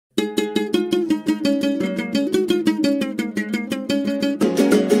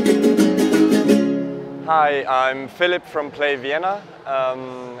Hi, I'm Philip from Play Vienna,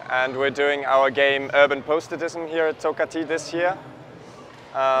 and we're doing our game Urban Postadism here at Tocatì this year,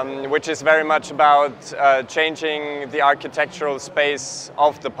 which is very much about changing the architectural space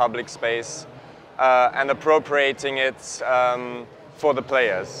of the public space and appropriating it for the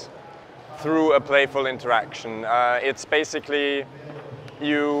players through a playful interaction. It's basically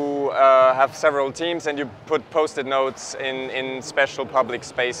you have several teams and you put post-it notes in special public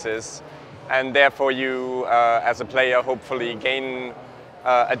spaces, and therefore you, as a player, hopefully gain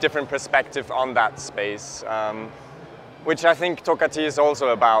a different perspective on that space, which I think Tocatì is also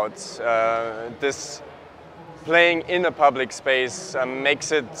about. This playing in a public space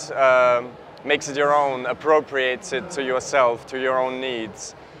makes it your own, appropriates it to yourself, to your own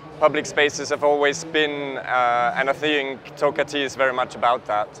needs. Public spaces have always been, and I think Tocatì is very much about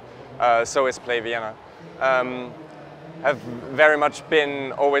that. So is Play Vienna. Have very much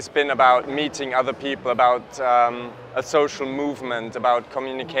always been about meeting other people, about a social movement, about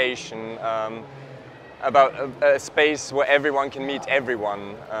communication, about a space where everyone can meet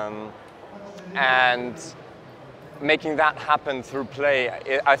everyone. And making that happen through play,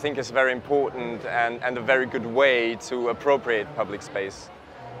 I think, is very important and a very good way to appropriate public space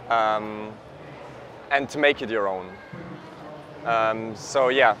and to make it your own. So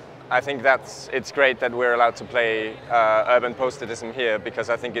yeah. I think it's great that we're allowed to play Urban Postadism here, because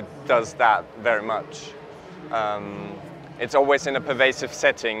I think it does that very much. It's always in a pervasive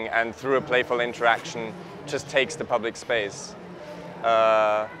setting, and through a playful interaction just takes the public space.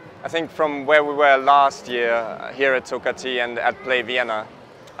 I think from where we were last year here at Tocatì and at Play Vienna,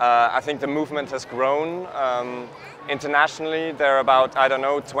 I think the movement has grown. Internationally, there are about, I don't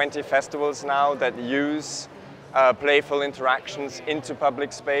know, 20 festivals now that use playful interactions into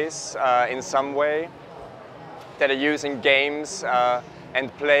public space in some way, that are using games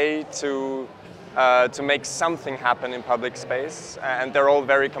and play to make something happen in public space, and they're all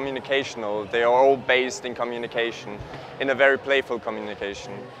very communicational. They are all based in communication, in a very playful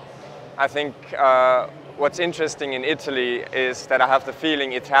communication. I think what's interesting in Italy is that I have the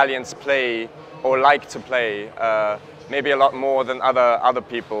feeling Italians play, or like to play, maybe a lot more than other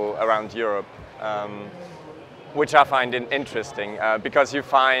people around Europe. Which I find interesting, because you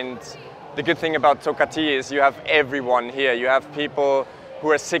find the good thing about Tocatì is you have everyone here. You have people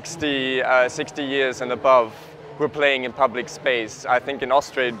who are 60 years and above who are playing in public space. I think in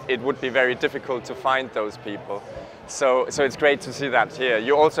Austria it would be very difficult to find those people. So it's great to see that here.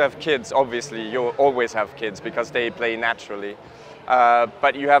 You also have kids, obviously. You always have kids because they play naturally.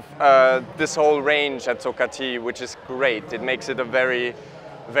 But you have this whole range at Tocatì, which is great. It makes it a very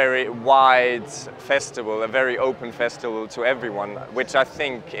wide festival, a very open festival to everyone, which I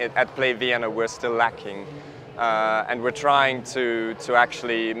think at Play Vienna we're still lacking. And we're trying to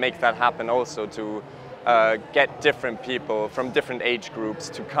actually make that happen also, to get different people from different age groups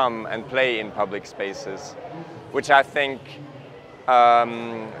to come and play in public spaces, which I think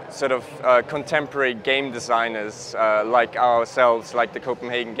contemporary game designers like ourselves, like the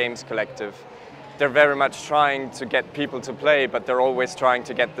Copenhagen Games Collective, they're very much trying to get people to play, but they're always trying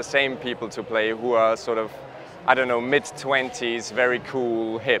to get the same people to play who are sort of, I don't know, mid-20s, very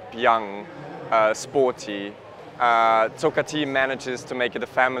cool, hip, young, sporty. Tocatì manages to make it a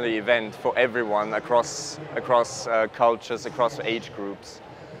family event for everyone across cultures, across age groups,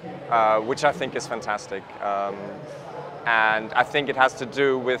 which I think is fantastic. And I think it has to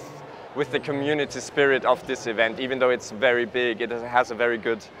do with the community spirit of this event. Even though it's very big, it has a very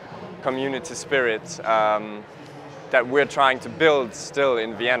good community spirit that we're trying to build still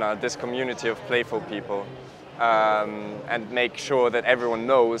in Vienna, this community of playful people, and make sure that everyone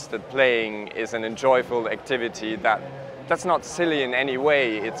knows that playing is an enjoyable activity that's not silly in any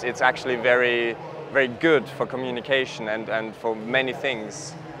way. It's actually very good for communication and for many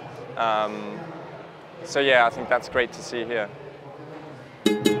things. So yeah, I think that's great to see here.